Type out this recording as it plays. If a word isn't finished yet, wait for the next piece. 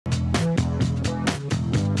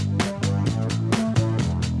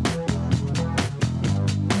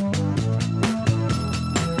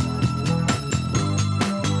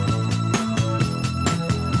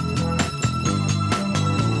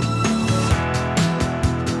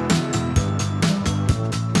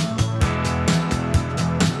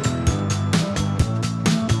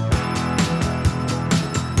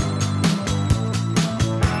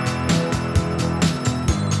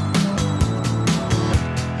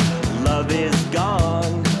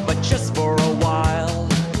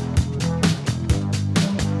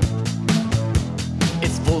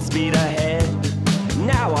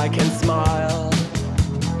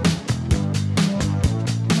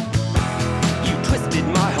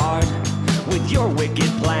your wicked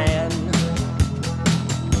plan.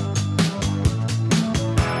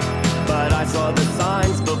 But I saw the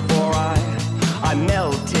signs before I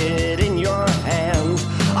melted in your hands.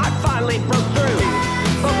 I finally broke through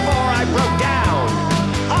before I broke down.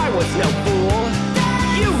 I was no fool,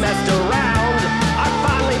 you messed around. I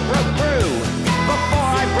finally broke through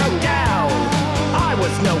before I broke down. I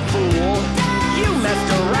was no fool, you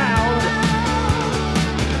messed around.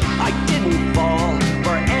 I didn't fall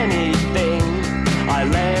for anything, I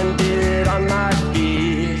landed on my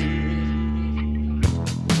feet.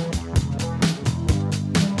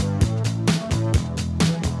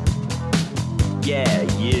 Yeah,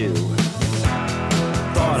 you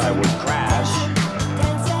thought I would crash,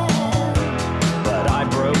 but I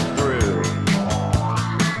broke through,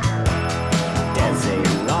 dancing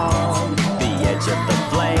on the edge of the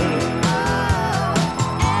flame,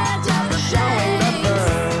 showing the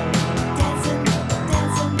burn,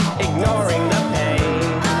 ignoring the pain.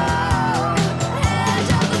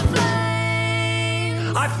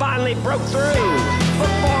 I finally broke through